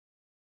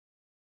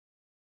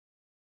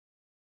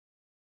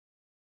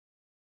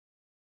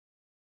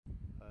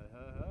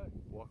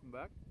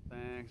welcome back.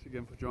 Thanks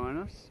again for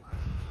joining us.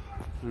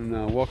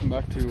 And welcome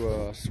back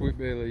to Sweet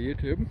Bailey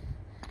YouTube.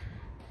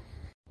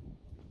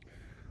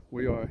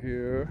 We are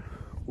here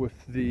with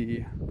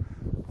the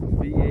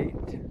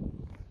V8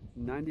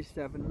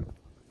 97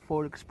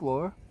 Ford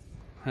Explorer.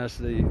 Has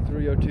the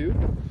 302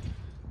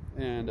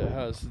 and it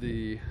has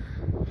the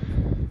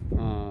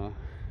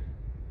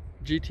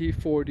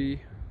GT40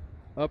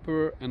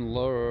 upper and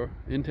lower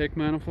intake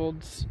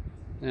manifolds,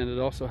 and it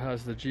also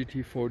has the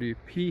GT40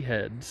 P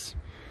heads,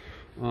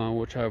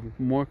 which have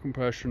more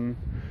compression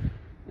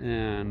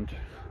and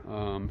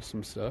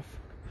some stuff.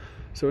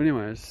 So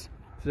anyways,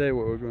 today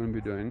what we're going to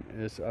be doing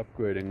is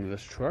upgrading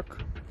this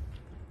truck.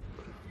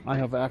 I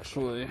have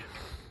actually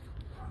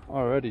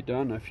already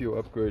done a few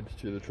upgrades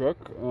to the truck.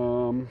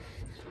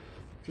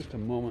 Just a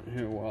moment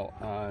here while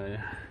I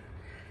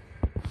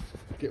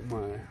get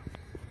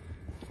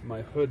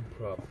my hood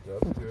propped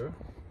up here.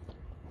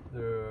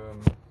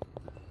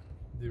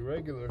 The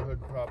regular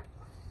hood prop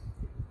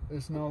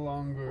is no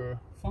longer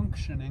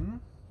functioning,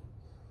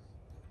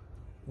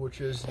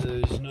 which is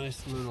these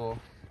nice little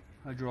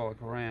hydraulic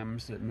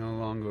rams that no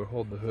longer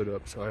hold the hood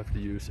up, so I have to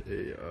use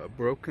a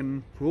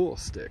broken pool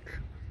stick.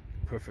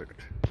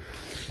 Perfect.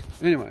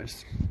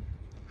 Anyways,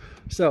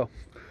 so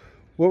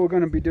what we're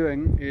going to be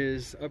doing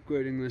is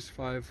upgrading this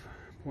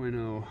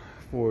 5.0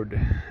 Ford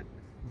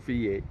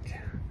V8.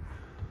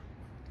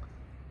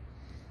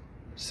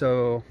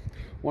 So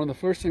one of the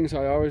first things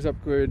I always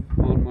upgrade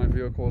on my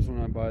vehicles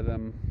when I buy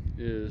them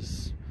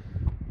is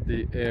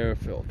the air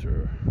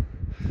filter.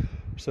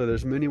 So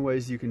there's many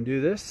ways you can do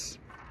this.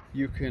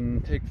 You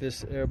can take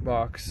this air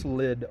box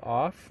lid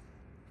off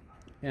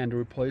and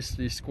replace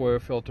the square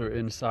filter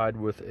inside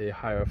with a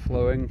higher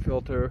flowing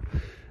filter,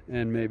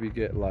 and maybe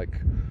get like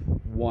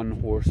 1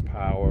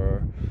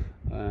 horsepower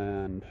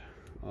and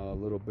a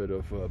little bit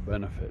of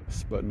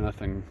benefits, but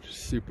nothing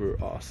super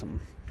awesome.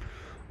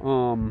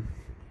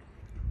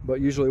 But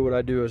usually what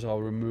I do is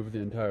I'll remove the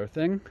entire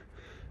thing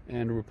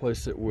and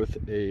replace it with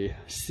a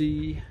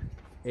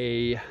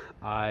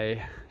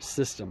CAI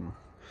system,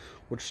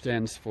 which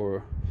stands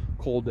for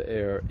cold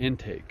air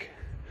intake.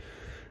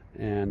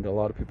 And a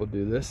lot of people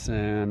do this,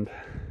 and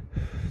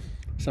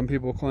some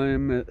people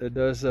claim it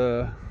does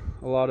a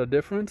lot of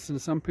difference,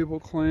 and some people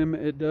claim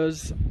it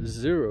does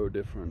 0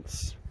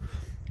 difference.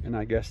 And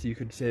I guess you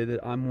could say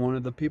that I'm one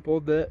of the people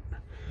that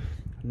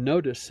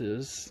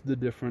notices the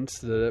difference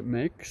that it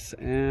makes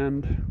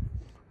and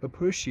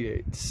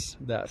appreciates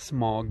that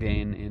small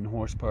gain in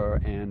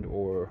horsepower and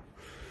or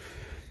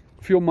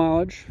fuel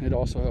mileage. It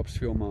also helps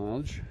fuel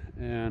mileage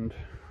and,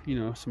 you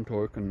know, some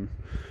torque and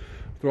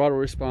throttle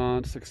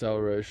response,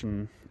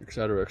 acceleration,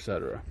 etc.,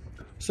 etc.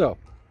 So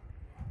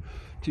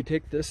to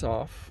take this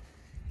off,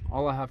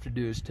 all I have to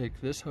do is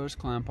take this hose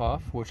clamp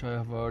off, which I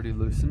have already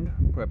loosened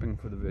prepping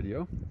for the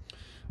video.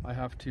 I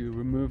have to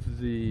remove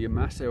the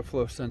mass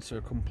airflow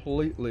sensor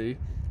completely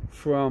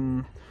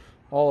from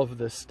all of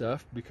this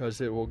stuff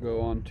because it will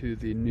go onto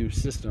the new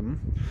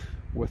system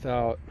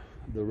without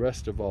the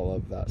rest of all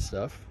of that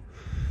stuff.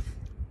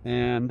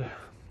 And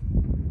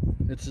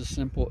it's as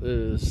simple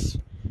as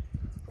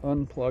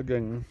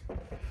unplugging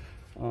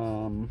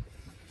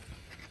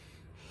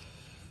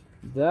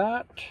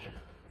that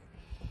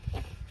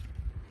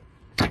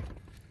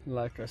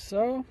like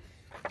so,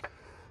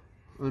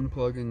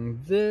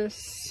 unplugging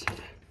this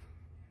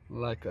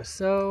like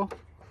so,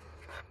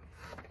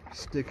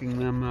 sticking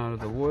them out of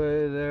the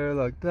way there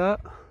like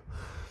that,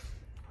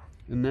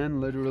 and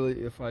then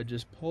literally if I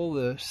just pull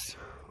this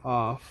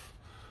off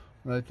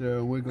right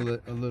there, wiggle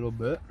it a little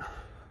bit,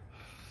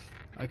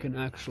 I can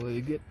actually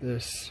get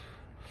this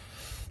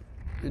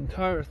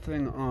entire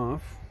thing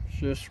off.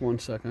 Just 1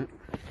 second.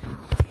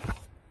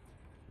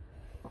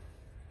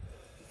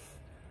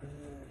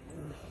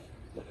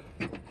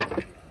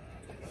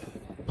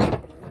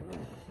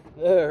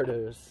 There it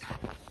is.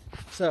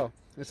 So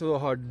it's a little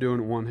hard to do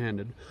it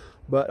one-handed,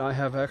 but I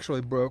have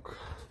actually broke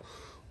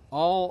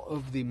all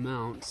of the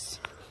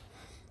mounts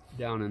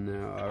down in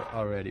there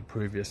already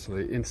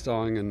previously,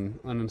 installing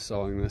and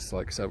uninstalling this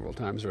like several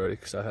times already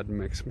because I had to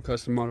make some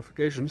custom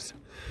modifications.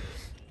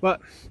 But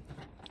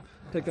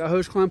take that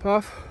hose clamp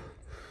off,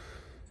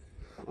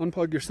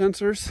 unplug your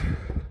sensors,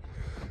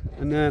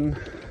 and then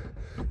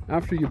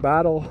after you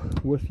battle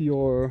with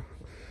your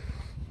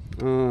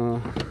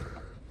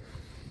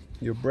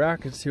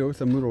brackets here with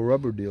them little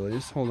rubber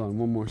dealies. Hold on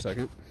 1 more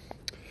second.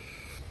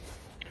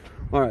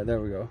 Alright, there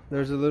we go.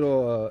 There's a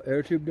little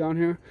air tube down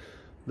here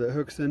that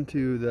hooks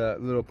into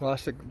that little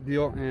plastic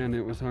deal, and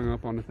it was hung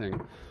up on the thing.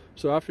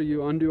 So after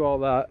you undo all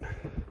that,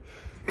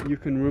 you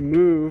can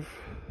remove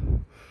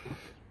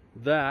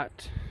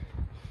that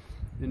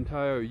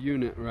entire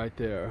unit right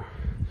there,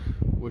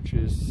 which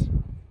is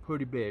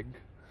pretty big,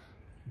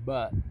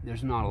 but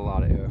there's not a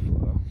lot of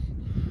airflow.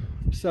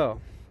 So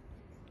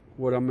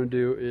what I'm going to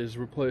do is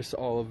replace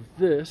all of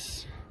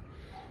this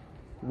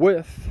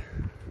with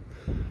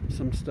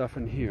some stuff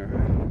in here,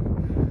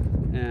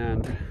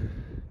 and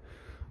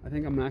I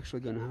think I'm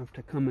actually going to have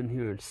to come in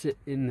here and sit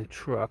in the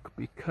truck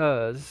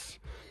because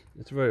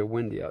it's very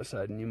windy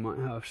outside and you might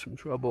have some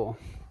trouble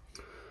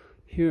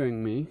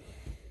hearing me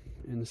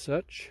and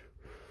such.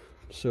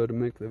 So to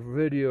make the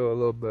video a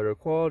little better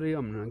quality,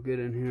 I'm gonna get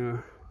in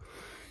here,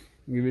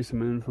 give you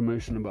some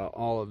information about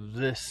all of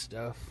this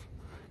stuff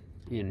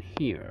in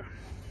here.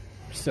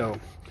 So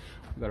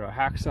we've got our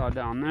hacksaw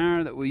down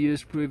there that we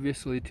used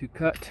previously to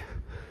cut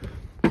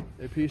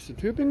a piece of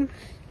tubing,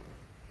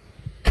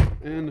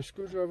 and the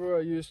screwdriver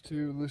I used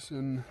to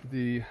loosen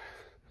the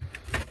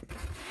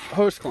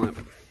hose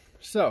clamp.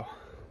 So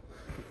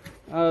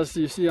as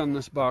you see on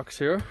this box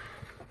here,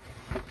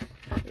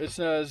 it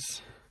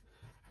says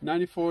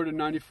 94 to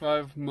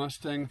 95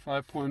 Mustang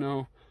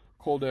 5.0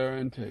 cold air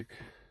intake,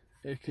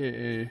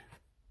 aka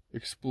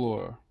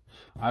Explorer.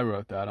 I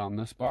wrote that on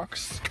this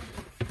box.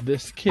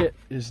 This kit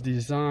is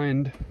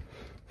designed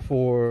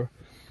for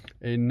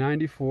a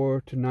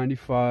 94 to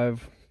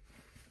 95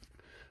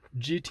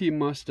 GT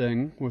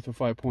Mustang with a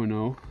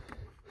 5.0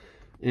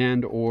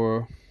 and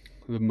or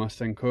the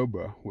Mustang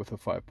Cobra with a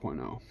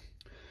 5.0.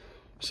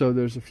 So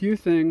there's a few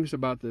things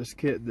about this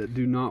kit that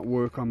do not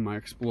work on my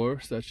Explorer,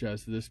 such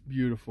as this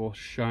beautiful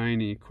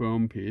shiny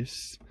chrome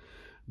piece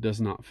does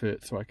not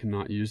fit, so I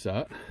cannot use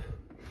that.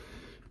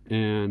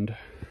 And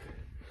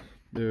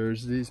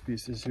there's these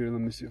pieces here.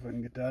 Let me see if I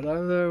can get that out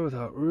of there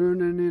without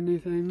ruining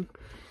anything.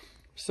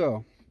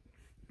 So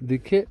the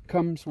kit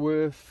comes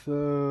with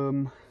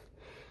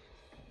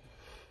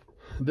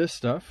this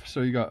stuff.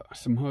 So you got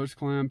some hose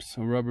clamps,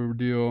 a rubber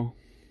deal,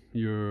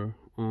 your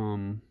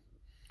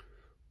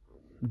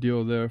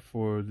deal there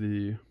for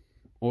the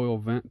oil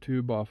vent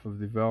tube off of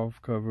the valve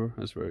cover.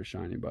 That's very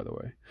shiny, by the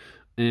way.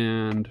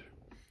 And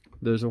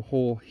there's a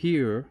hole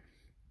here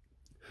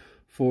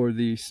for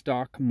the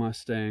stock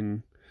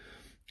Mustang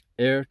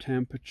air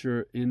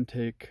temperature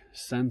intake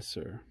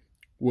sensor,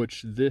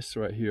 which this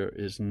right here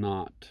is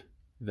not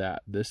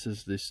that. This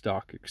is the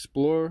stock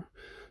Explorer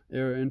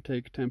air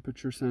intake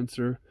temperature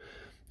sensor.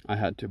 I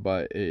had to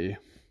buy a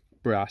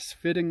brass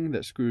fitting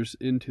that screws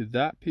into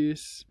that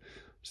piece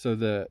so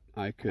that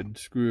I could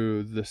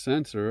screw the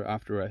sensor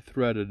after I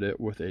threaded it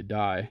with a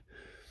die.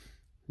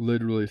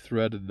 Literally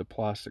threaded the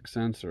plastic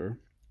sensor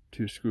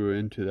to screw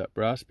into that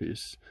brass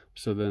piece,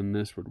 so then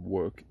this would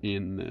work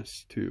in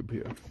this tube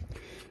here.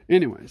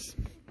 Anyways,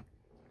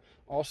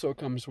 also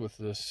comes with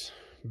this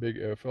big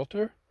air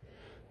filter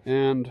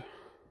and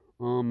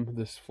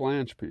this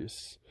flange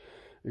piece.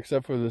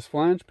 Except for this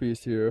flange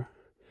piece here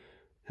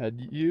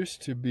had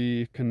used to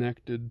be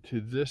connected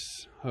to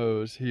this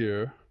hose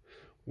here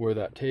where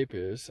that tape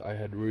is. I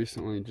had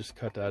recently just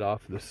cut that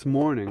off this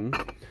morning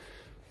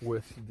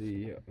with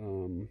the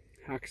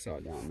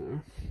hacksaw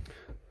down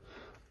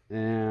there,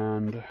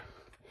 and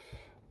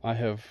I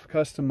have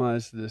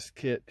customized this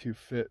kit to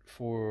fit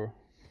for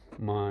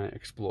my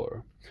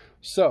Explorer.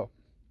 So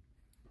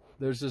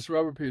there's this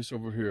rubber piece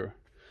over here.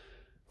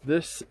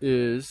 This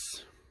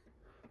is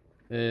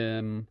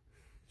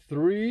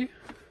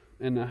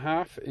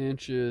 3.5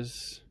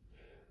 inches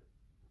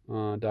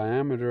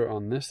diameter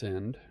on this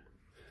end,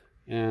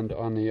 and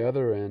on the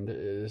other end it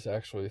is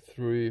actually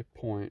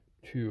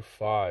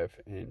 3.25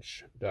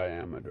 inch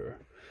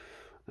diameter.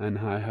 And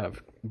I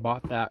have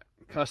bought that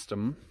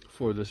custom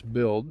for this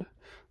build,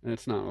 and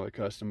it's not really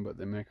custom, but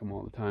they make them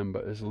all the time,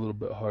 but it's a little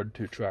bit hard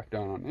to track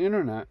down on the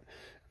internet.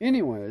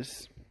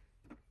 Anyways,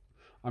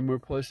 I'm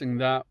replacing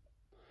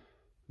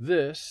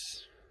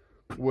this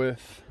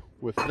with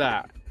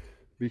that,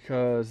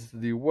 because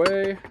the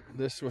way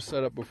this was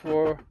set up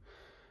before,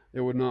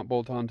 it would not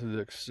bolt onto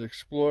the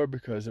Explorer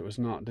because it was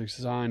not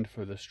designed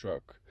for this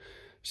truck.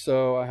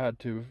 So I had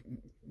to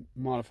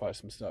modify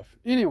some stuff.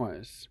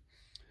 Anyways,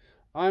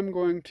 I'm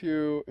going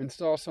to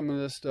install some of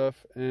this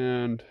stuff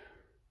and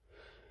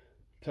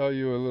tell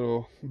you a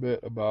little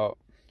bit about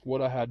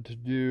what I had to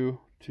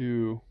do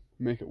to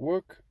make it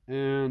work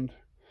and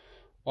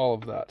all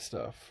of that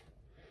stuff.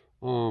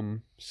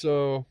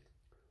 So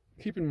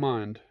keep in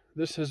mind,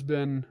 this has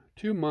been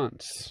 2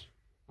 months.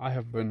 I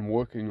have been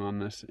working on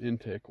this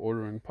intake,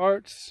 ordering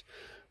parts,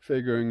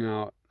 figuring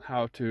out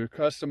how to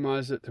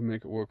customize it to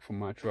make it work for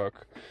my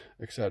truck,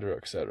 etc.,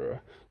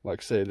 etc.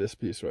 Like say this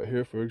piece right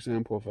here, for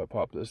example, if I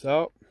pop this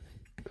out,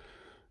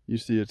 you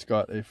see it's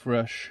got a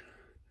fresh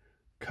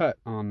cut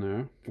on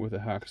there with a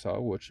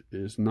hacksaw, which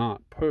is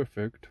not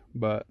perfect,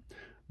 but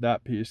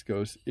that piece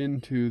goes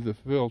into the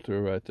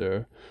filter right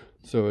there,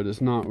 so it is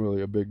not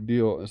really a big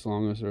deal as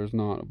long as there's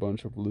not a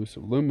bunch of loose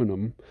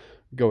aluminum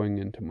going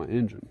into my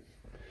engine.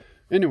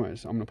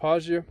 Anyways, I'm going to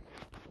pause you.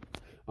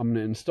 I'm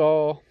going to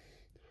install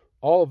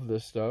all of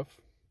this stuff,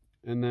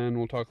 and then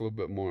we'll talk a little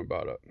bit more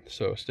about it.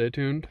 So stay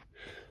tuned,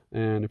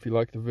 and if you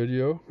like the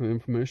video, the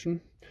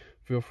information,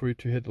 feel free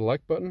to hit the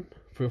like button.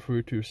 Feel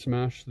free to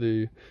smash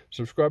the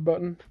subscribe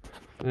button.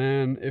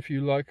 And if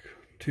you like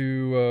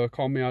to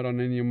call me out on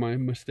any of my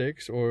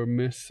mistakes or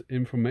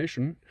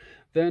misinformation,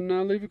 then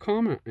leave a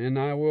comment, and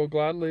I will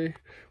gladly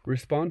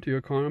respond to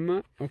your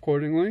comment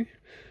accordingly.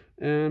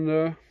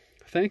 And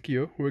thank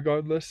you,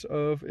 regardless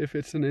of if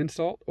it's an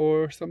insult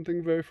or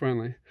something very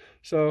friendly.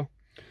 So,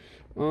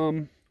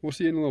 we'll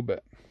see you in a little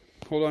bit.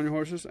 Hold on your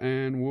horses,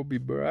 and we'll be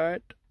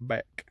right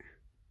back.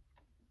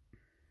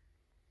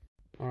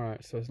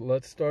 Alright, so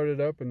let's start it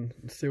up and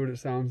see what it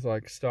sounds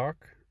like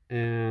stock.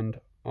 And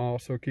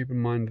also keep in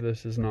mind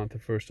this is not the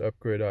first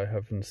upgrade I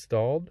have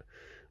installed.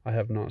 I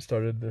have not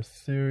started this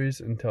series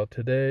until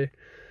today,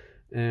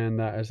 and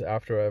that is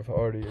after I've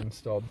already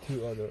installed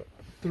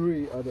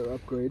three other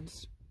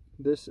upgrades.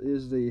 This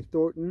is the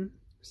Thornton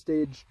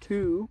Stage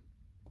 2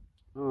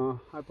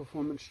 high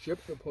performance chip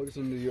that plugs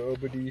into your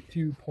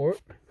OBD2 port,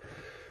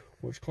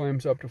 which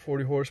claims up to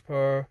 40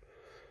 horsepower,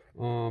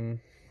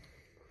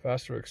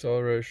 faster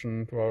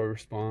acceleration, throttle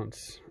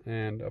response,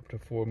 and up to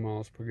 4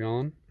 miles per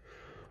gallon.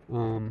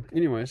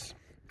 Anyways,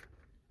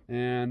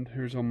 and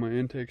here's all my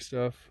intake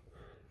stuff.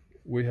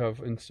 We have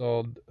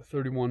installed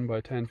 31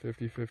 by 10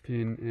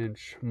 15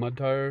 inch mud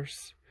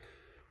tires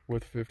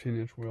with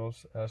 15-inch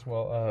wheels, as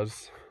well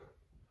as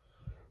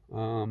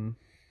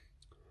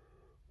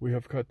we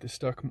have cut the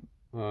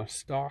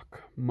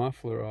stock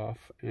muffler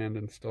off and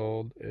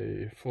installed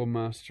a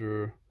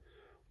Flowmaster,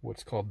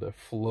 what's called the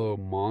Flow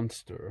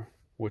Monster,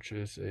 which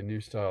is a new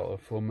style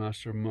of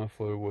Flowmaster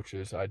muffler, which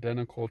is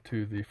identical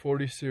to the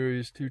 40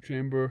 series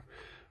 2-chamber,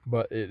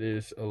 but it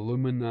is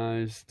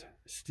aluminized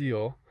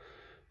steel,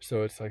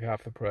 so it's like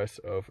half the price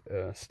of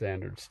a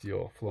standard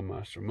steel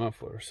Flowmaster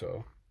muffler.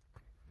 So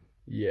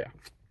yeah,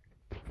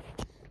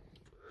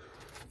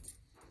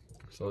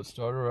 so let's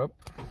start her up.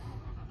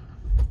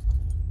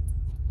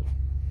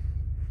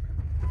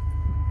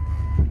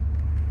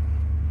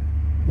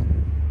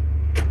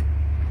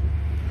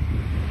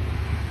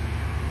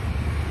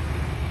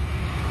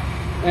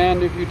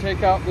 And if you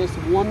take out this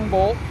one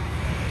bolt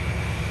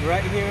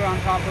right here on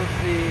top of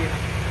the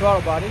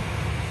throttle body,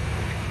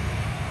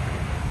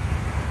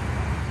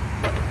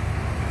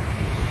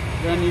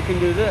 then you can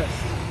do this.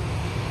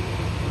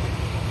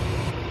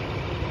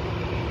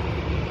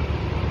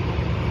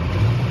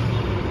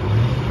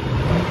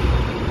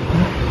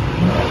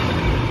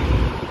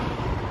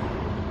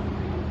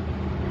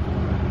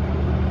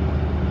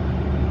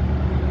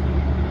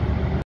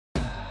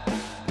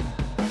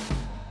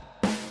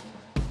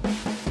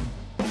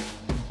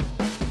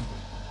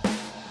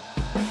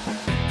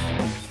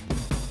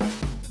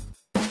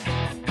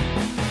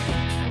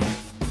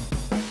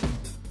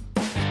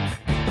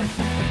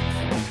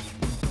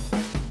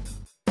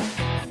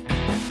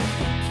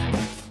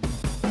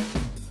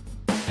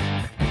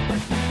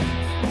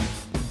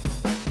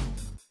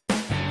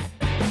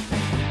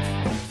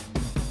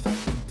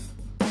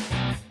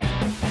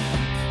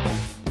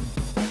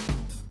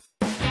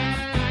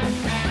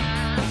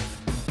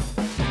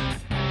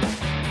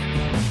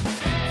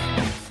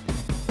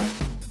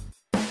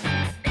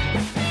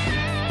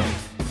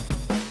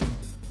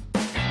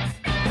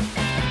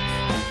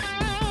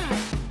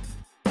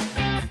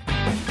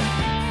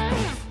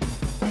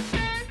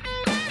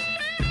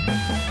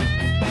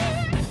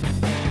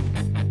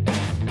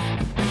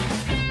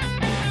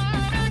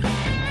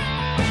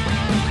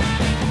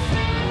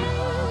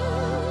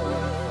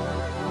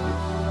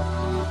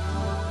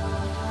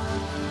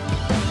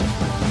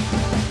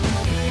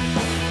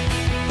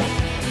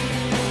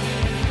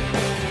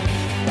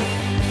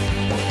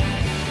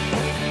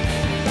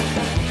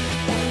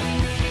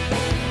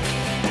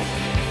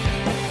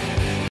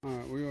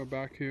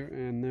 Back here,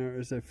 and there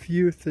is a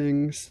few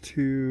things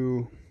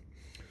to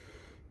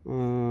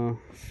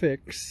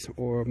fix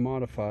or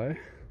modify.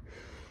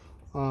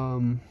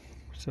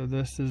 So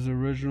this is the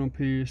original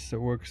piece.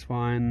 It works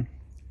fine.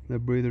 The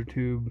breather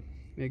tube,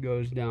 it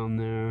goes down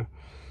there.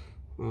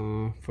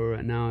 For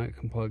right now, it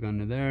can plug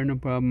under there, no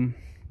problem.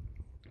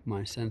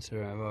 My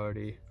sensor, I've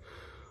already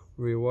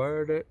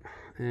rewired it,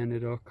 and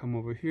it'll come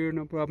over here,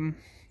 no problem.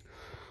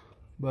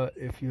 But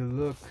if you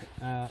look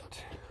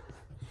at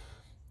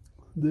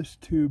this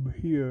tube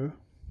here,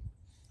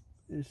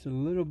 it's a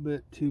little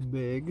bit too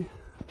big,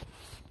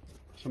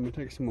 so I'm going to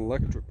take some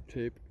electric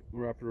tape,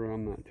 wrap it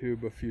around that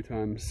tube a few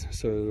times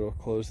so it'll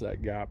close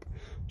that gap,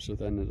 so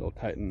then it'll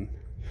tight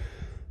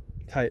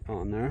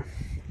on there.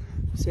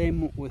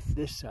 Same with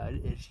this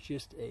side, it's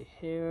just a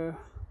hair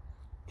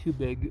too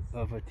big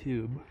of a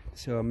tube,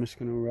 so I'm just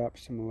going to wrap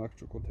some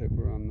electrical tape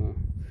around the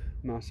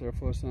mass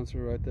airflow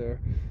sensor right there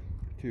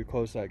to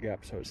close that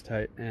gap so it's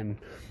tight and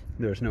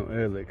there's no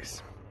air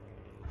leaks.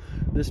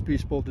 This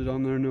piece bolted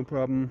on there, no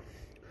problem.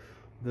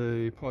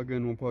 The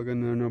plug-in will plug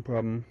in there, no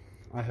problem.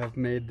 I have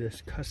made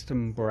this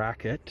custom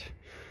bracket.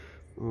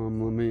 Let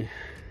me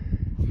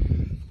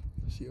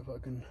see if I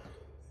can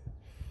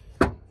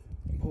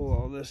pull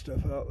all this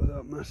stuff out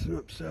without messing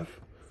up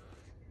stuff.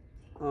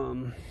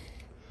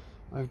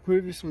 I've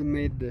previously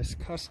made this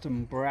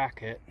custom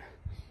bracket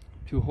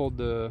to hold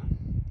the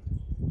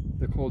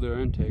cold air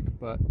intake,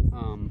 but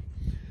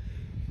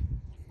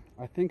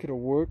I think it'll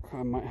work.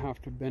 I might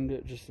have to bend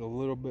it just a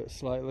little bit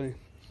slightly.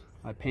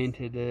 I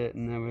painted it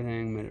and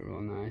everything, made it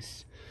real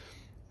nice,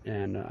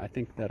 and I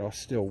think that'll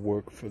still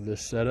work for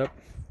this setup.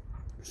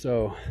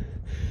 So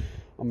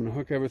I'm gonna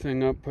hook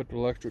everything up, put the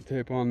electric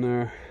tape on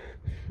there,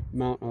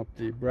 mount up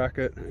the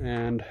bracket,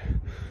 and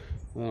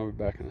then I'll be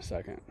back in a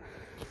second.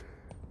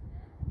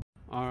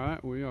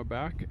 Alright, we are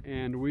back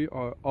and we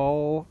are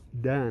all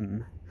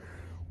done.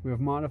 We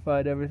have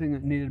modified everything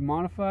that needed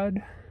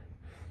modified.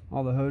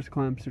 All the hose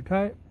clamps are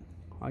tight.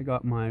 I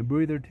got my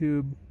breather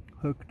tube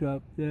hooked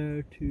up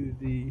there to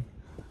the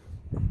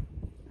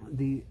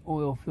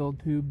oil filled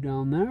tube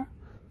down there.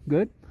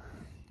 Good.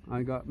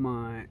 I got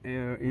my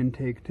air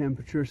intake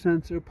temperature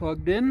sensor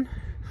plugged in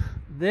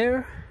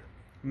there.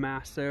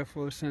 MAFS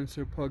airflow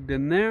sensor plugged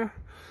in there.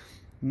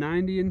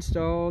 90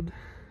 installed.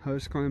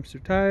 Hose clamps are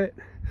tight.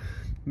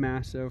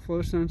 MAFS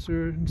airflow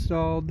sensor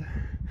installed.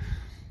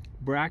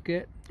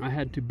 Bracket, I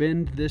had to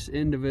bend this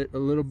end of it a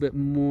little bit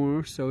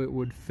more so it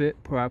would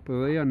fit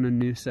properly on the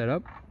new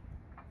setup.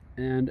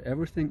 And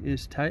everything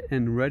is tight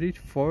and ready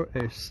for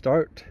a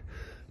start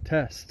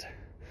test.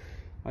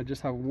 I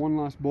just have one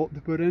last bolt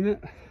to put in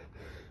it,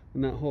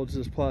 and that holds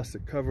this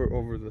plastic cover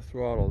over the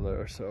throttle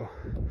there. So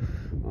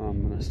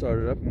I'm gonna start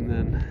it up, and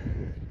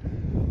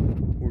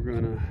then we're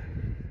gonna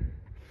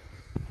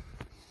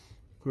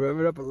rev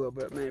it up a little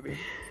bit maybe.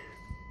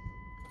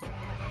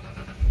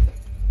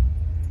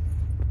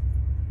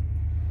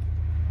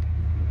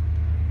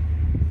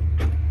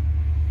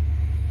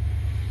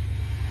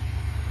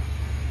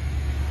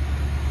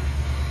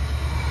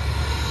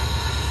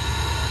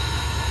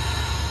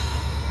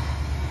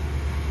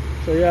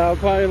 So yeah, I'll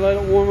probably let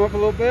it warm up a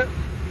little bit.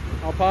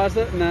 I'll pause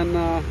it, and then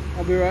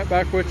I'll be right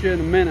back with you in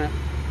a minute.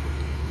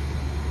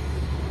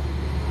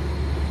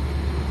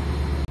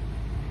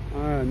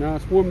 Alright, now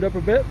it's warmed up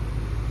a bit.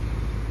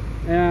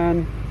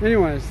 And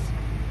anyways,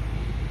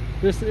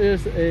 this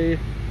is a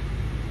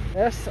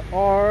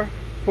SR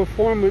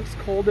Performance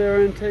cold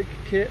air intake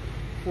kit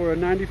for a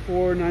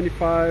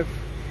 94-95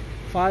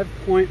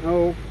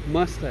 5.0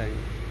 Mustang.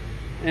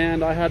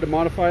 And I had to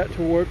modify it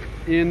to work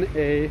in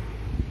a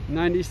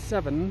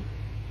 97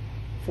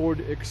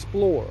 Ford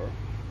Explorer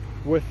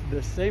with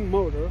the same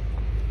motor,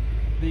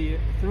 the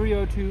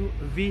 302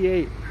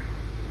 V8.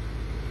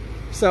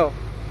 So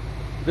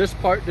this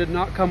part did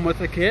not come with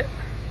a kit.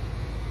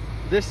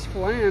 This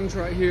flange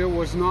right here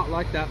was not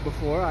like that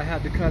before. I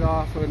had to cut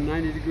off a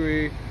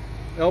 90-degree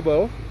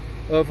elbow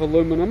of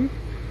aluminum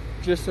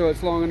just so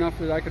it's long enough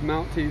that I could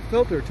mount the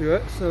filter to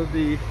it, so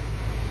the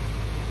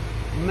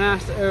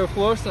MAFS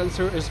airflow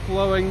sensor is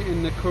flowing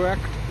in the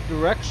correct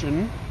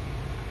direction.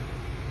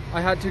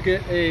 I had to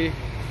get a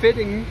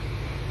fitting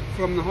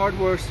from the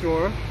hardware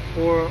store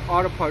or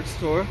auto parts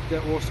store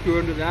that will screw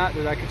into that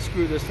I could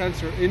screw the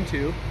sensor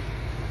into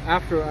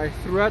after I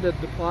threaded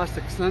the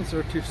plastic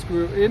sensor to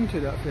screw into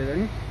that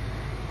fitting,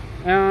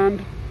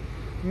 and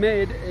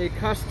made a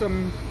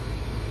custom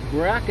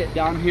bracket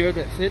down here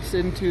that fits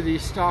into the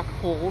stock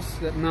holes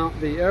that mount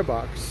the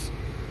airbox.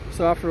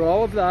 So after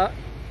all of that,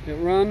 it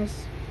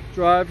runs,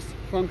 drives,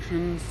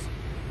 functions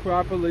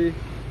properly,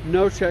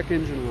 no check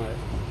engine light.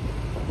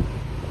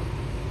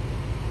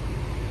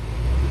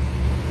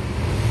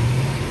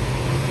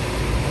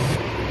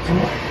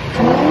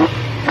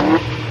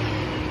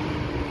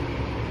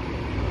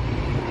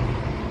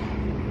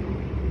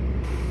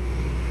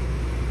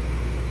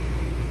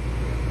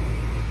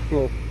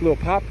 Little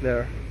pop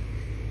there.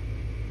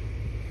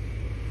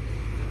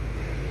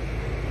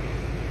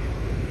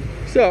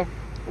 So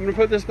I'm gonna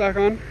put this back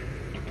on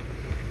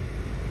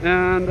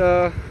and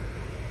go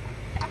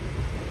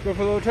for a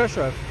little test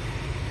drive.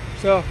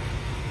 So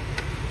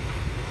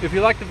if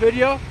you like the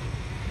video,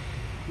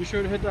 be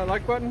sure to hit that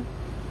like button,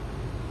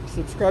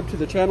 subscribe to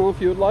the channel if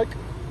you would like,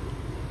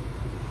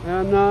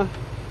 and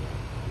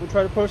we'll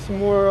try to post some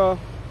more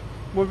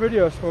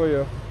videos for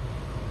you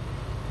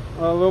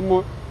a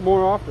little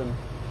more often.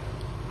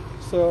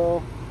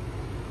 So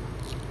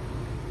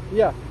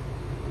yeah,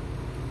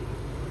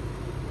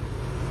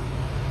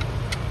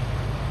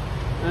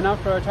 and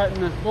after I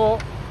tighten this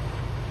bolt,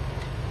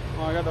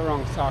 oh, I got the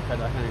wrong socket,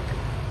 I think.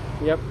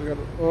 Yep, I got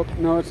oh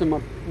no, it's in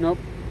my, nope.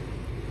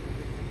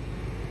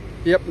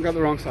 Yep, I got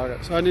the wrong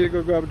socket, so I need to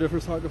go grab a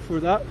different socket for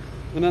that,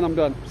 and then I'm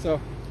done.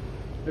 So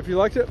if you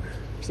liked it,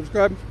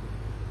 subscribe,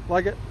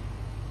 like it,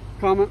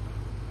 comment,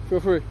 feel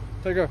free.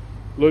 Take care.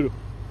 Later.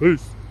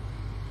 Peace.